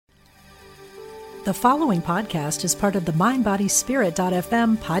The following podcast is part of the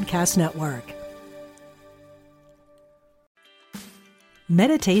MindBodySpirit.fm podcast network.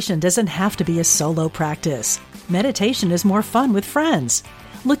 Meditation doesn't have to be a solo practice. Meditation is more fun with friends.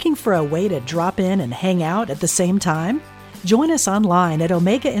 Looking for a way to drop in and hang out at the same time? Join us online at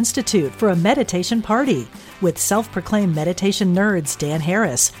Omega Institute for a meditation party with self-proclaimed meditation nerds Dan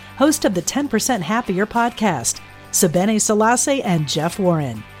Harris, host of the 10% Happier podcast, Sabene Selassie, and Jeff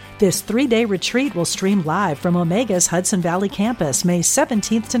Warren. This 3-day retreat will stream live from Omega's Hudson Valley campus May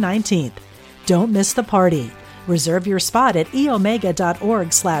 17th to 19th. Don't miss the party. Reserve your spot at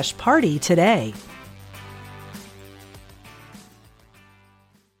eomega.org/party today.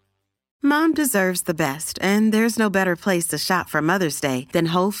 Mom deserves the best, and there's no better place to shop for Mother's Day than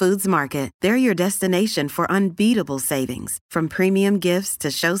Whole Foods Market. They're your destination for unbeatable savings, from premium gifts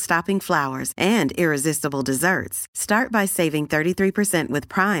to show-stopping flowers and irresistible desserts. Start by saving 33% with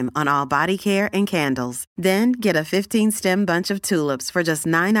Prime on all body care and candles. Then get a 15-stem bunch of tulips for just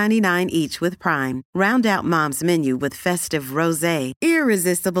 $9.99 each with Prime. Round out Mom's menu with festive rosé,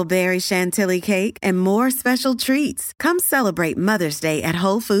 irresistible berry chantilly cake, and more special treats. Come celebrate Mother's Day at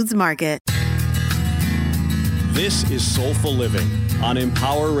Whole Foods Market. This is Soulful Living on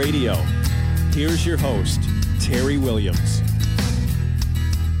Empower Radio. Here's your host, Terry Williams.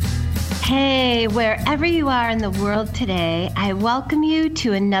 Hey, wherever you are in the world today, I welcome you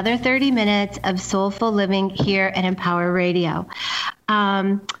to another 30 minutes of Soulful Living here at Empower Radio.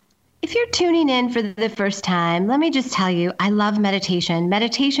 If you're tuning in for the first time, let me just tell you, I love meditation.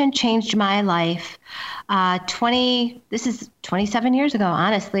 Meditation changed my life. This is 27 years ago,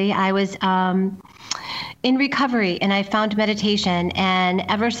 honestly. I was in recovery and I found meditation. And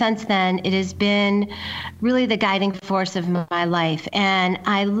ever since then, it has been really the guiding force of my life. And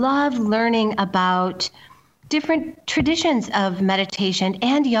I love learning about different traditions of meditation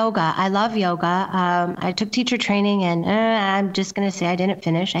and yoga. I love yoga. I took teacher training and I'm just going to say I didn't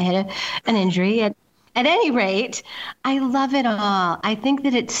finish. I had an injury. At any rate, I love it all. I think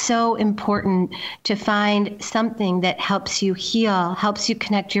that it's so important to find something that helps you heal, helps you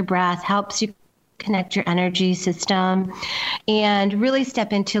connect your breath, helps you connect your energy system, and really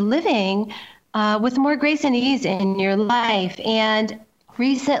step into living with more grace and ease in your life. And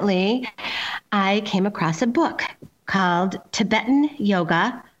recently, I came across a book called Tibetan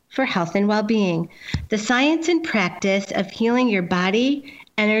Yoga for Health and Well-Being, The Science and Practice of Healing Your Body,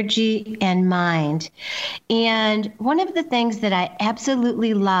 Energy, and Mind. And one of the things that I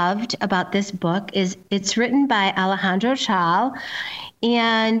absolutely loved about this book is it's written by Alejandro Chaoul,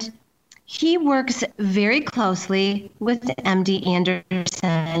 and he works very closely with MD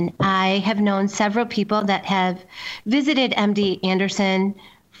Anderson. I have known several people that have visited MD Anderson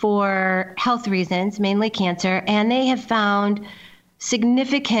for health reasons, mainly cancer, and they have found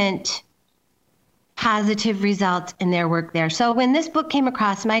significant positive results in their work there. So when this book came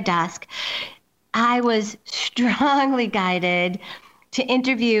across my desk, I was strongly guided to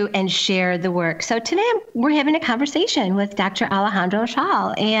interview and share the work. So today we're having a conversation with Dr. Alejandro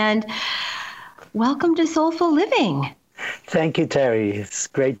Chaoul, and welcome to Soulful Living. Thank you, Terry. It's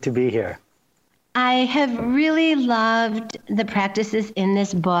great to be here. I have really loved the practices in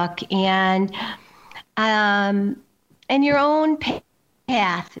this book and your own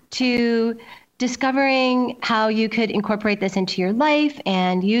path to discovering how you could incorporate this into your life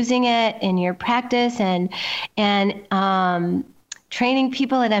and using it in your practice and training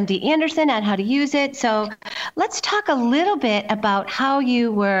people at MD Anderson on how to use it. So let's talk a little bit about how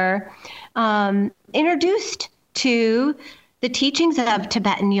you were introduced to the teachings of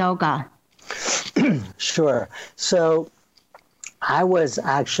Tibetan yoga. Sure. So I was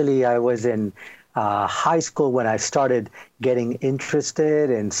in high school when I started getting interested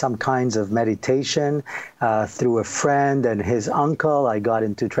in some kinds of meditation through a friend and his uncle. I got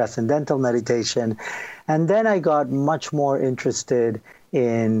into transcendental meditation. And then I got much more interested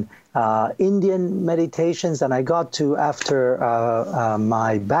in Indian meditations. And I got to, after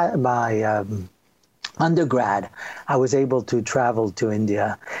my undergrad, I was able to travel to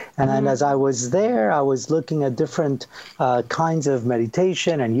India. And as I was there, I was looking at different kinds of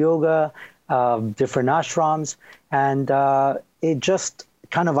meditation and yoga, different ashrams. And it just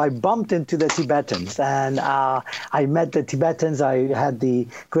I bumped into the Tibetans, and I met the Tibetans. I had the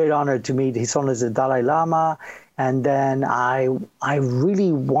great honor to meet His Holiness the Dalai Lama, and then I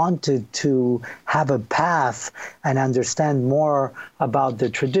really wanted to have a path and understand more about the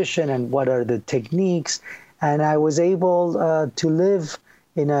tradition and what are the techniques. And I was able to live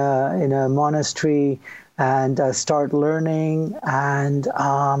in a monastery and start learning. And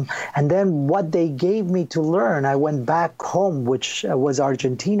then what they gave me to learn, I went back home, which was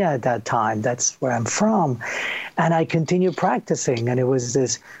Argentina at that time. That's where I'm from. And I continued practicing. And it was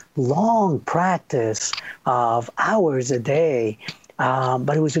this long practice of hours a day.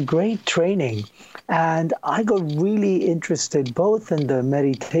 But it was a great training. And I got really interested both in the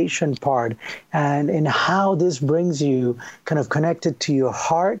meditation part and in how this brings you kind of connected to your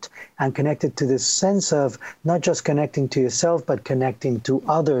heart and connected to this sense of not just connecting to yourself, but connecting to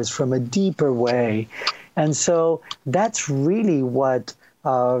others from a deeper way. And so that's really what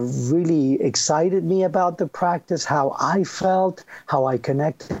really excited me about the practice, how I felt, how I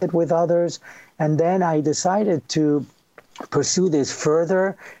connected with others. And then I decided to pursue this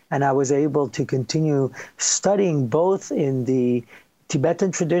further, and I was able to continue studying both in the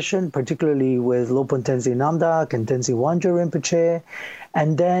Tibetan tradition, particularly with Lopon Tenzin Namdak and Tenzin Wangyal Rinpoche,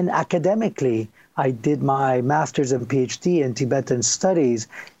 and then academically, I did my master's and PhD in Tibetan studies,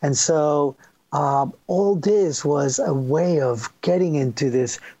 and so all this was a way of getting into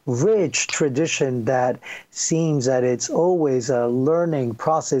this rich tradition that seems that it's always a learning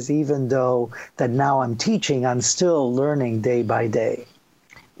process, even though that now I'm teaching, I'm still learning day by day.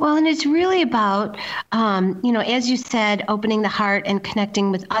 Well, and it's really about, as you said, opening the heart and connecting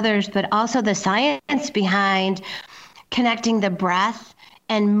with others, but also the science behind connecting the breath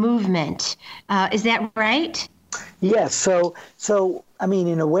and movement. Is that right? Yes. So I mean,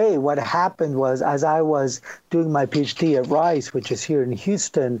 in a way, what happened was, as I was doing my PhD at Rice, which is here in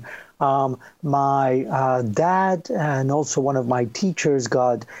Houston, my dad and also one of my teachers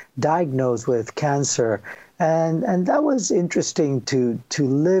got diagnosed with cancer. And that was interesting to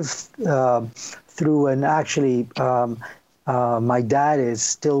live through. And actually, my dad is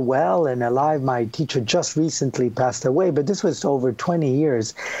still well and alive. My teacher just recently passed away, but this was over 20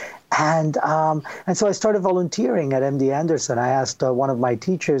 years. And so I started volunteering at MD Anderson. I asked one of my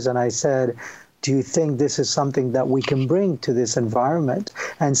teachers, and I said, do you think this is something that we can bring to this environment?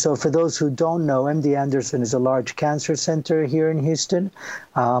 And so for those who don't know, MD Anderson is a large cancer center here in Houston.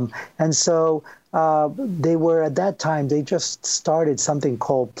 And so they were, at that time, they just started something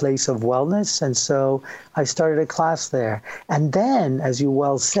called Place of Wellness. And so I started a class there. And then, as you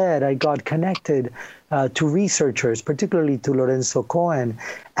well said, I got connected to researchers, particularly to Lorenzo Cohen.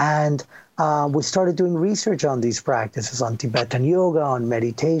 And we started doing research on these practices, on Tibetan yoga, on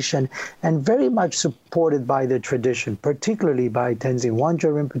meditation, and very much supported by the tradition, particularly by Tenzin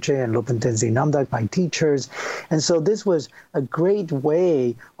Wangyal Rinpoche and Lopon Tenzin Namdak, my teachers. And so this was a great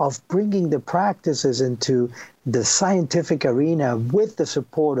way of bringing the practices into the scientific arena with the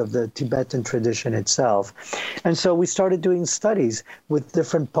support of the Tibetan tradition itself. And so we started doing studies with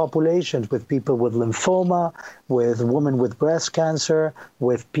different populations, with people with lymphoma, with women with breast cancer,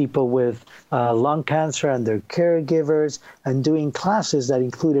 with people with lung cancer and their caregivers, and doing classes that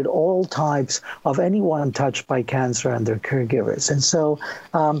included all types of anyone touched by cancer and their caregivers. And so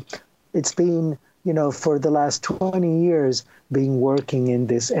it's been, for the last 20 years, being working in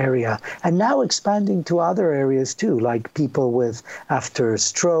this area, and now expanding to other areas too, like people with after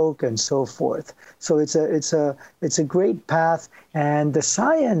stroke and so forth. So it's a great path, and the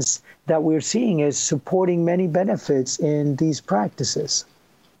science that we're seeing is supporting many benefits in these practices.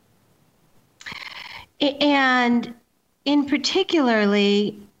 And in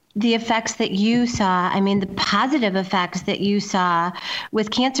particularly the effects that you saw, the positive effects that you saw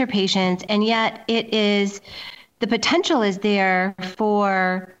with cancer patients, and yet the potential is there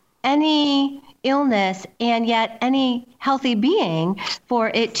for any illness and yet any healthy being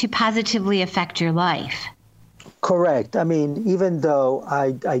for it to positively affect your life. Correct. Even though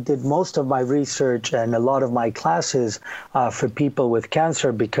I did most of my research and a lot of my classes for people with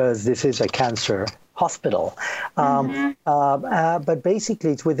cancer, because this is a cancer hospital. But basically,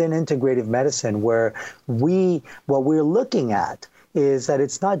 it's within integrative medicine where what we're looking at is that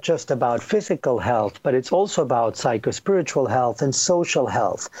it's not just about physical health, but it's also about psychospiritual health and social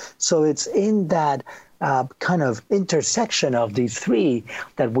health. So it's in that kind of intersection of these three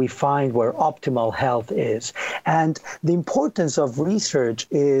that we find where optimal health is. And the importance of research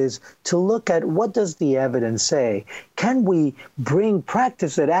is to look at what does the evidence say? Can we bring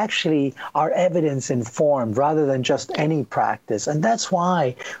practice that actually are evidence informed rather than just any practice? And that's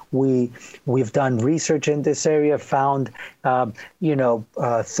why we've done research in this area, found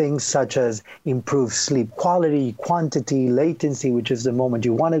things such as improved sleep quality, quantity, latency, which is the moment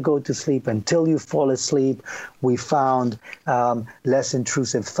you want to go to sleep until you fall asleep. We found less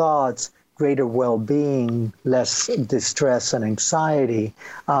intrusive thoughts, greater well-being, less distress and anxiety.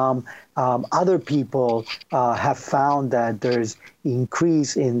 Other people have found that there's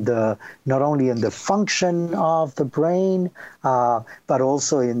increase in not only in the function of the brain, but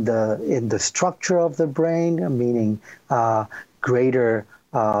also in the structure of the brain, meaning greater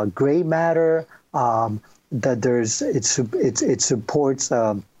gray matter. That it supports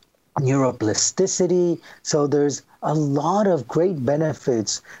neuroplasticity. So there's a lot of great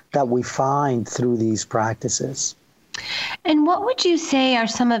benefits that we find through these practices. And what would you say are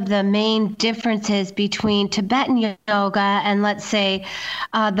some of the main differences between Tibetan yoga and, let's say,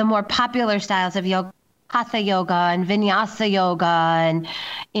 the more popular styles of yoga, Hatha yoga and Vinyasa yoga,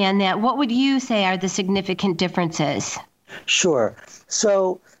 and that? What would you say are the significant differences? Sure.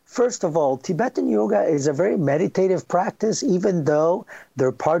 So first of all, Tibetan yoga is a very meditative practice, even though there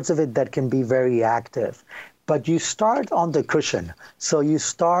are parts of it that can be very active. But you start on the cushion. So you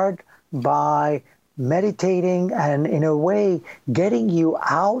start by meditating and, in a way, getting you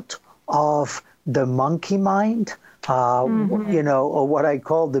out of the monkey mind, or what I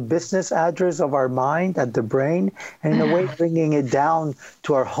call the business address of our mind at the brain, and in a way bringing it down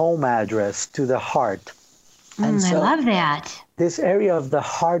to our home address, to the heart. And so I love that. This area of the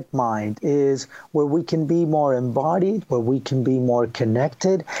heart mind is where we can be more embodied, where we can be more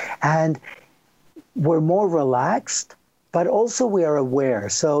connected, and we're more relaxed, but also we are aware.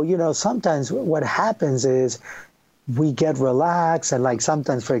 So, sometimes what happens is we get relaxed, and like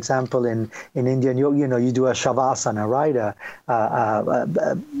sometimes, for example, in Indian yoga, you do a shavasana, right?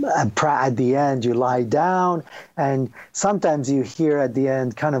 At the end, you lie down, and sometimes you hear at the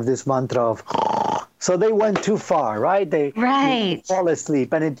end kind of this mantra of, so they went too far, right? They fall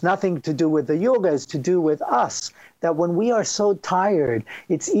asleep, and it's nothing to do with the yoga, it's to do with us. That when we are so tired,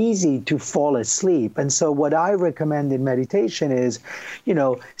 it's easy to fall asleep. And so what I recommend in meditation is,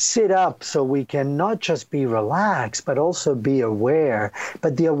 sit up so we can not just be relaxed, but also be aware.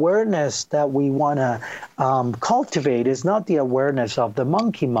 But the awareness that we want to cultivate is not the awareness of the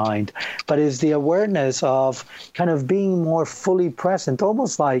monkey mind, but is the awareness of kind of being more fully present,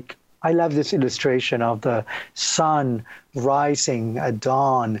 almost like, I love this illustration of the sun rising at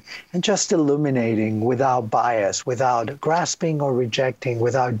dawn and just illuminating without bias, without grasping or rejecting,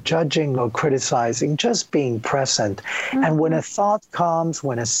 without judging or criticizing, just being present. Mm-hmm. And when a thought comes,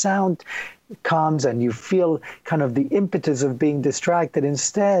 when a sound comes and you feel kind of the impetus of being distracted,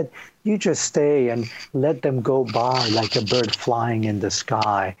 instead, you just stay and let them go by like a bird flying in the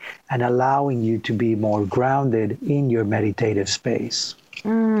sky and allowing you to be more grounded in your meditative space.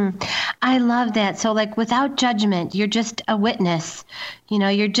 I love that. So like without judgment, you're just a witness.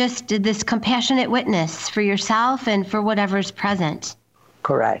 You're just this compassionate witness for yourself and for whatever's present.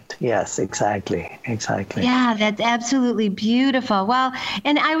 Correct. Yes, exactly. Yeah, that's absolutely beautiful. Well,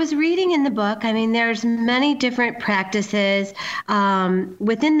 and I was reading in the book, there's many different practices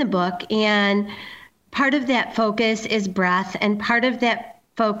within the book, and part of that focus is breath, and part of that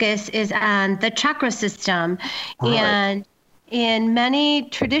focus is on the chakra system. Right. And in many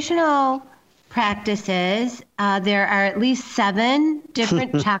traditional practices, there are at least 7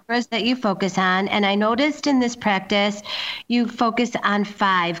 different chakras that you focus on. And I noticed in this practice, you focus on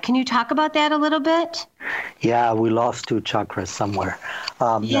 5. Can you talk about that a little bit? Yeah, we lost 2 chakras somewhere.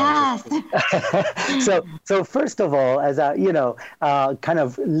 Yes. So first of all, as kind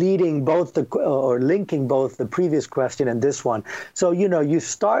of leading both linking both the previous question and this one. So, you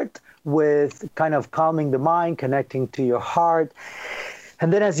start with kind of calming the mind, connecting to your heart.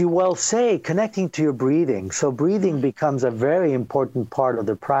 And then, as you well say, connecting to your breathing. So breathing becomes a very important part of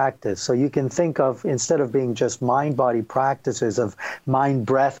the practice. So you can think of, instead of being just mind-body practices, of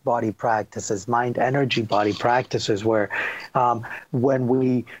mind-breath-body practices, mind-energy-body practices, where when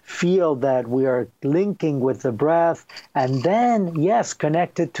we feel that we are linking with the breath, and then, yes,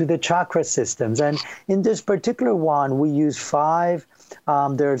 connected to the chakra systems. And in this particular one, we use 5.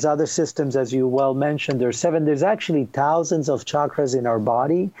 There's other systems, as you well mentioned. There's 7. There's actually thousands of chakras in our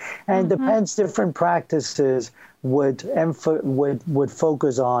body, and depends. Different practices would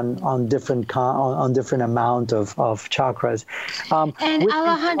focus on different amount of chakras. And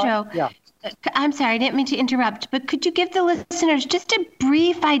Alejandro, I'm sorry, I didn't mean to interrupt, but could you give the listeners just a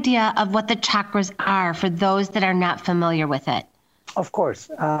brief idea of what the chakras are for those that are not familiar with it? Of course.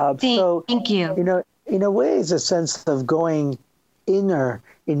 Thank you. In a way, it's a sense of going inner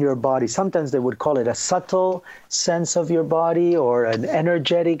in your body. Sometimes they would call it a subtle sense of your body or an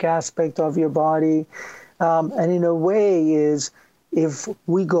energetic aspect of your body. And in a way is, if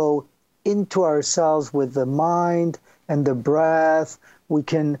we go into ourselves with the mind and the breath, we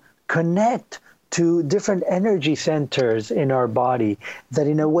can connect to different energy centers in our body that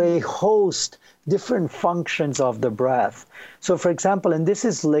in a way host different functions of the breath. So for example, and this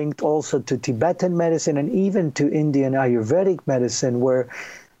is linked also to Tibetan medicine and even to Indian Ayurvedic medicine, where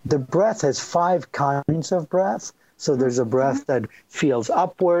the breath has 5 kinds of breath. So there's a breath that feels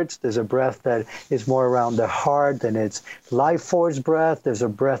upwards. There's a breath that is more around the heart, and it's life force breath. There's a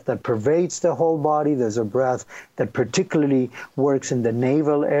breath that pervades the whole body. There's a breath that particularly works in the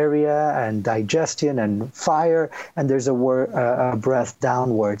navel area and digestion and fire. And there's a breath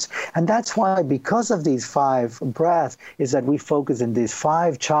downwards. And that's why, because of these 5 breaths, is that we focus in these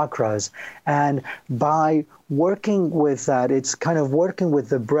 5 chakras. And by working with that, it's kind of working with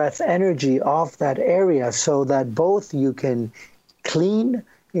the breath energy of that area so that both you can clean,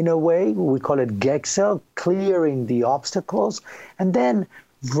 in a way, we call it Geksel, clearing the obstacles, and then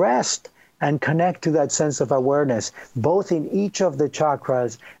rest and connect to that sense of awareness, both in each of the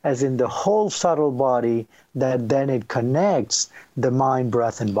chakras as in the whole subtle body, that then it connects the mind,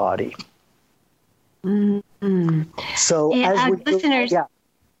 breath, and body. Mm-hmm. So and, as we listeners, yeah.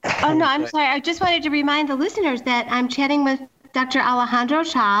 Oh, no, I'm sorry. I just wanted to remind the listeners that I'm chatting with Dr. Alejandro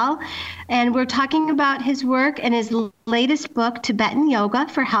Chaoul, and we're talking about his work and his latest book, Tibetan Yoga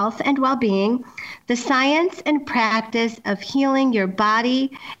for Health and Well-Being, The Science and Practice of Healing Your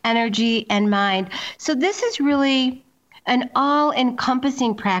Body, Energy, and Mind. So this is really an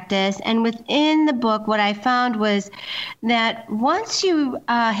all-encompassing practice, and within the book, what I found was that once you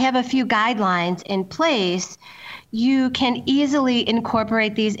have a few guidelines in place, you can easily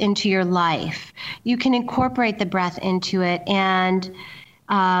incorporate these into your life. You can incorporate the breath into it, and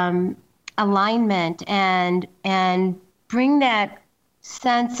alignment, and bring that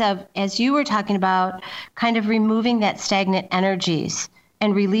sense of, as you were talking about, kind of removing that stagnant energies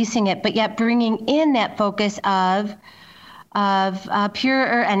and releasing it, but yet bringing in that focus of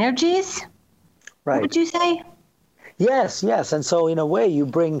purer energies. Right. What would you say? Yes. And so in a way you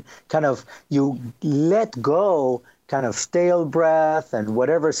let go kind of stale breath and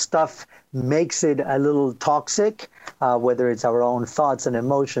whatever stuff makes it a little toxic, whether it's our own thoughts and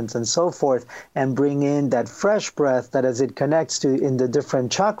emotions and so forth, and bring in that fresh breath that as it connects to in the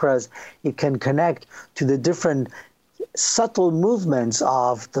different chakras, it can connect to the different subtle movements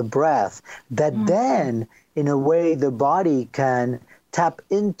of the breath that then in a way the body can tap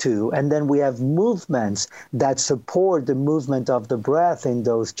into, and then we have movements that support the movement of the breath in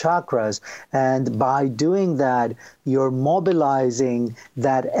those chakras. And by doing that, you're mobilizing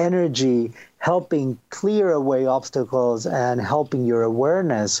that energy, helping clear away obstacles and helping your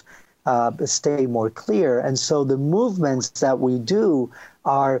awareness stay more clear. And so the movements that we do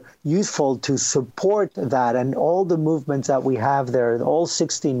are useful to support that, and all the movements that we have there, all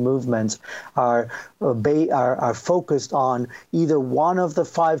 16 movements are focused on either one of the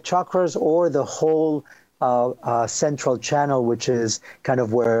 5 chakras or the whole central channel, which is kind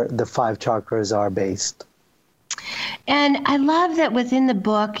of where the 5 chakras are based. And I love that within the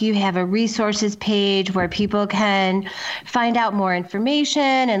book you have a resources page where people can find out more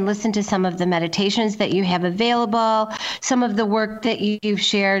information and listen to some of the meditations that you have available, some of the work that you've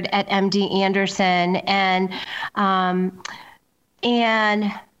shared at MD Anderson. And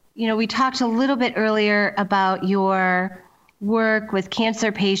you know, we talked a little bit earlier about your work with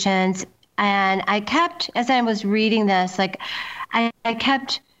cancer patients. And I kept, as I was reading this, like I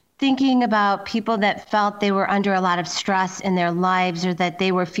kept thinking about people that felt they were under a lot of stress in their lives, or that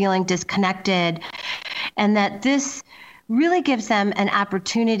they were feeling disconnected, and that this really gives them an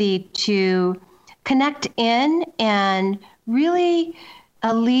opportunity to connect in and really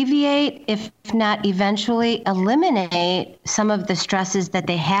alleviate, if not eventually eliminate, some of the stresses that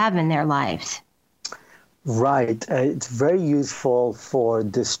they have in their lives. Right. It's very useful for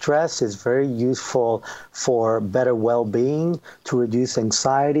distress. It's very useful for better well-being, to reduce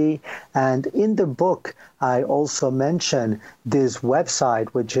anxiety. And in the book, I also mention this website,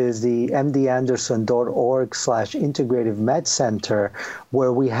 which is the mdanderson.org/integrative med center,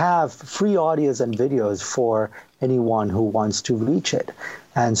 where we have free audios and videos for anyone who wants to reach it.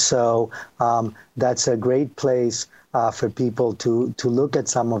 And so that's a great place for people to look at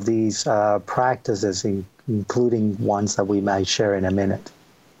some of these practices, including ones that we might share in a minute.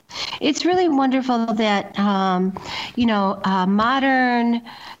 It's really wonderful that, modern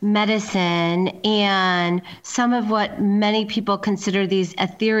medicine and some of what many people consider these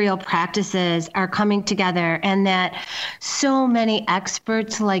ethereal practices are coming together, and that so many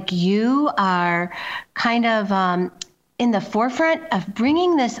experts like you are kind of in the forefront of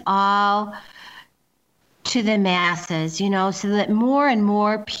bringing this all to the masses, so that more and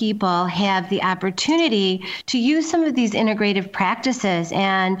more people have the opportunity to use some of these integrative practices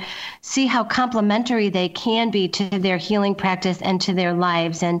and see how complementary they can be to their healing practice and to their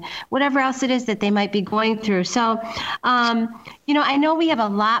lives and whatever else it is that they might be going through. So, I know we have a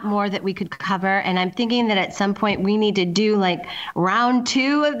lot more that we could cover, and I'm thinking that at some point we need to do like round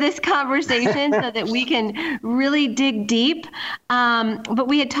 2 of this conversation so that we can really dig deep. But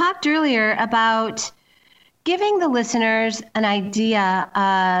we had talked earlier about giving the listeners an idea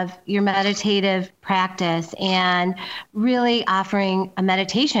of your meditative practice and really offering a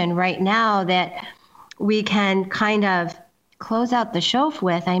meditation right now that we can kind of close out the show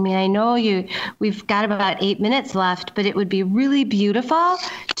with. I mean, I know we've got about 8 minutes left, but it would be really beautiful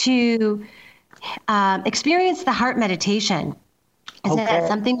to experience the heart meditation. Is that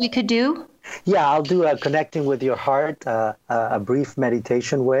something we could do? Yeah, I'll do a connecting with your heart, a brief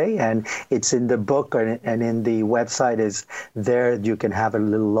meditation way, and it's in the book and in the website is there. You can have a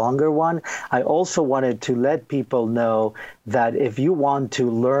little longer one. I also wanted to let people know that if you want to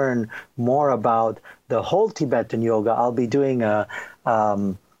learn more about the whole Tibetan yoga, I'll be doing a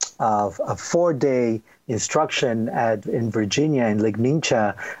 4-day instruction in Virginia in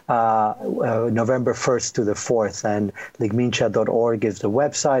Ligmincha, November 1st to the 4th, and ligmincha.org is the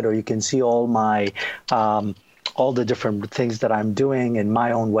website, or you can see all my all the different things that I'm doing in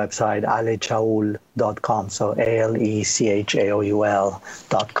my own website, alechaoul.com. So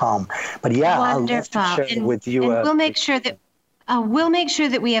ALECHAOUL.com. But yeah, wonderful. I'll share it with you. And we'll make sure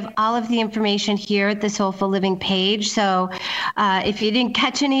that we have all of the information here at the Soulful Living page. So if you didn't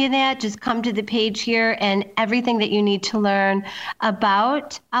catch any of that, just come to the page here, and everything that you need to learn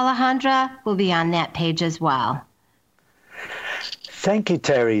about Alejandra will be on that page as well. Thank you,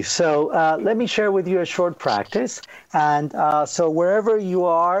 Terry. So let me share with you a short practice. And so wherever you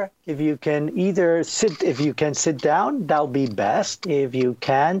are, if you can sit down, that'll be best. If you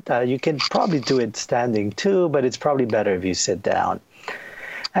can't, you can probably do it standing too, but it's probably better if you sit down.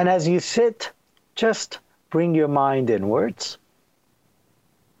 And as you sit, just bring your mind inwards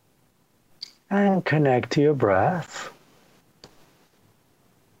and connect to your breath.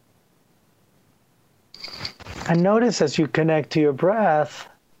 And notice as you connect to your breath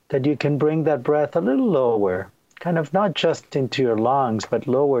that you can bring that breath a little lower, kind of not just into your lungs, but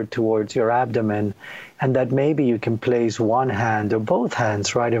lower towards your abdomen, and that maybe you can place one hand or both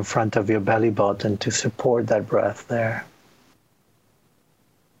hands right in front of your belly button to support that breath there.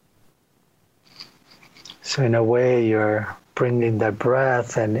 So in a way, you're bringing that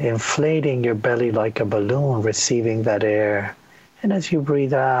breath and inflating your belly like a balloon, receiving that air. And as you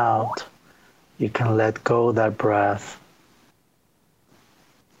breathe out, you can let go of that breath,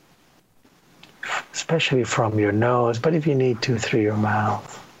 especially from your nose, but if you need to, through your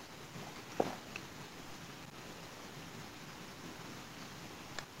mouth.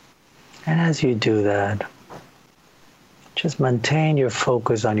 And as you do that, just maintain your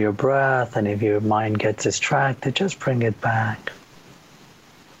focus on your breath, and if your mind gets distracted, just bring it back.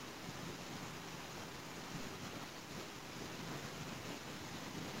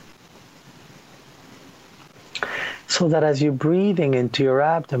 So that as you're breathing into your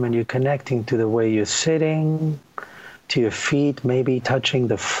abdomen, you're connecting to the way you're sitting, to your feet, maybe touching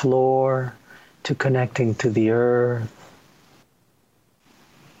the floor, to connecting to the earth.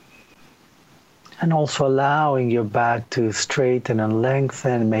 And also allowing your back to straighten and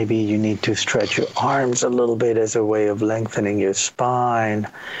lengthen. Maybe you need to stretch your arms a little bit as a way of lengthening your spine,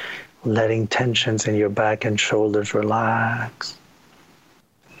 letting tensions in your back and shoulders relax.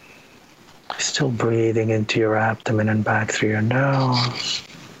 Still breathing into your abdomen and back through your nose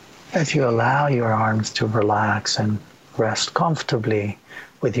as you allow your arms to relax and rest comfortably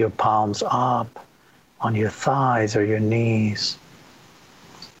with your palms up on your thighs or your knees,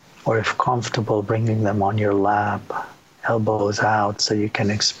 or if comfortable, bringing them on your lap, elbows out so you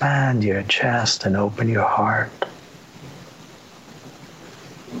can expand your chest and open your heart.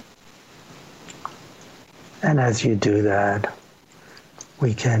 And as you do that,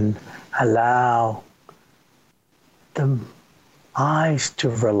 we can allow the eyes to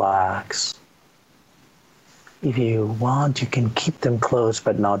relax. If you want, you can keep them closed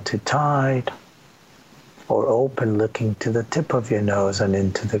but not too tight, or open, looking to the tip of your nose and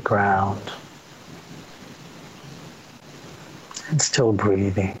into the ground. And still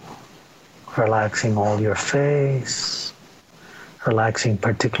breathing, relaxing all your face, relaxing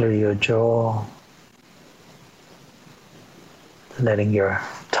particularly your jaw, letting your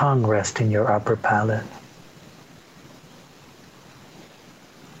tongue rest in your upper palate.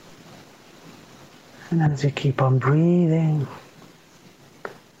 And as you keep on breathing,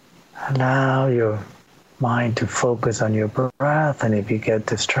 allow your mind to focus on your breath, and if you get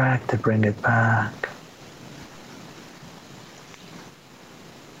distracted, bring it back.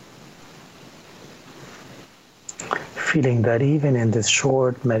 Feeling that even in this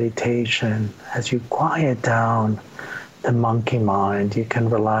short meditation, as you quiet down the monkey mind, you can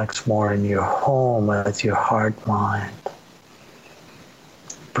relax more in your home as your heart mind.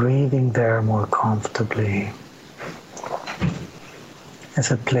 Breathing there more comfortably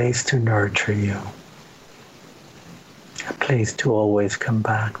as a place to nurture you, a place to always come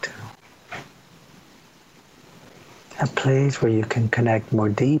back to, a place where you can connect more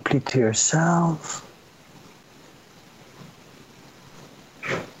deeply to yourself.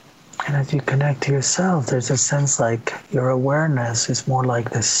 And as you connect to yourself, there's a sense like your awareness is more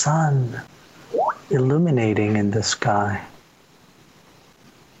like the sun illuminating in the sky.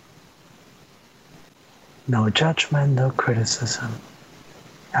 No judgment, no criticism.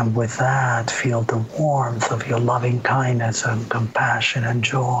 And with that, feel the warmth of your loving kindness and compassion and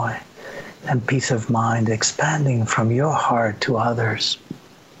joy and peace of mind expanding from your heart to others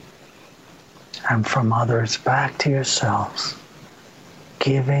and from others back to yourselves.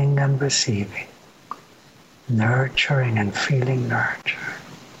 Giving and receiving, nurturing and feeling nurtured.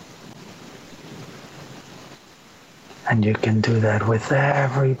 And you can do that with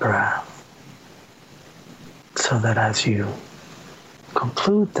every breath, so that as you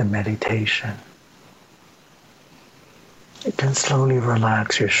conclude the meditation, you can slowly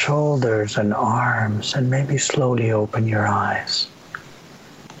relax your shoulders and arms and maybe slowly open your eyes,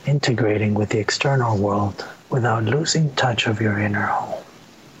 integrating with the external world without losing touch of your inner home.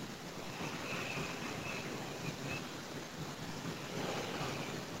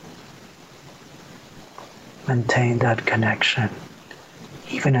 Maintain that connection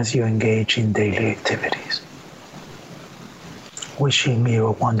even as you engage in daily activities. Wishing you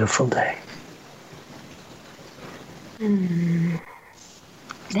a wonderful day.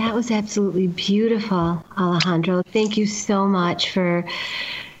 That was absolutely beautiful, Alejandro. Thank you so much for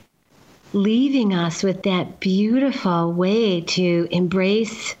leaving us with that beautiful way to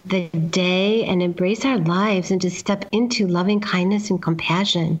embrace the day and embrace our lives and to step into loving kindness and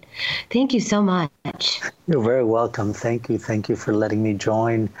compassion. Thank you so much. You're very welcome. Thank you. Thank you for letting me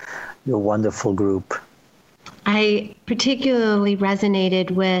join your wonderful group. I particularly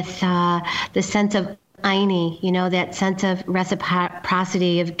resonated with the sense of Aini, that sense of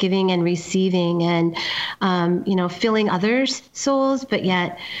reciprocity of giving and receiving and, filling others' souls, but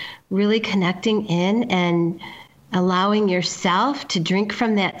yet really connecting in and allowing yourself to drink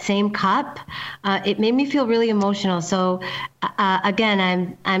from that same cup. It made me feel really emotional. So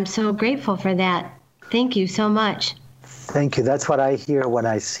again, I'm so grateful for that. Thank you so much. Thank you. That's what I hear when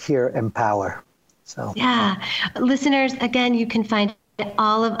I hear empower. So yeah, listeners, again, you can find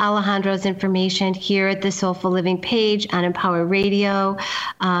all of Alejandro's information here at the Soulful Living page on Empower Radio.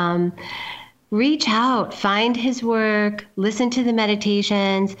 Reach out, find his work, listen to the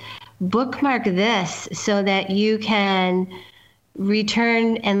meditations, bookmark this so that you can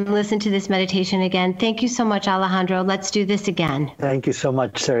return and listen to this meditation again. Thank you so much, Alejandro. Let's do this again. Thank you so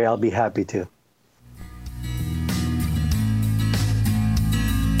much, Sari. I'll be happy to.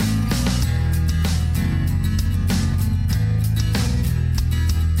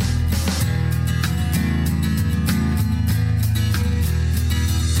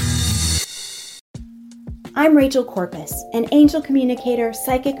 I'm Rachel Corpus, an angel communicator,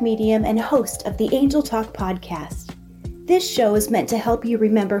 psychic medium, and host of the Angel Talk podcast. This show is meant to help you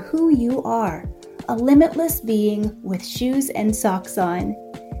remember who you are, a limitless being with shoes and socks on.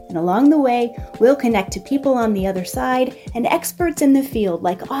 And along the way, we'll connect to people on the other side and experts in the field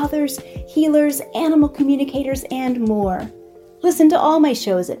like authors, healers, animal communicators, and more. Listen to all my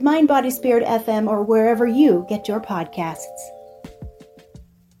shows at Mind, Body, Spirit FM or wherever you get your podcasts.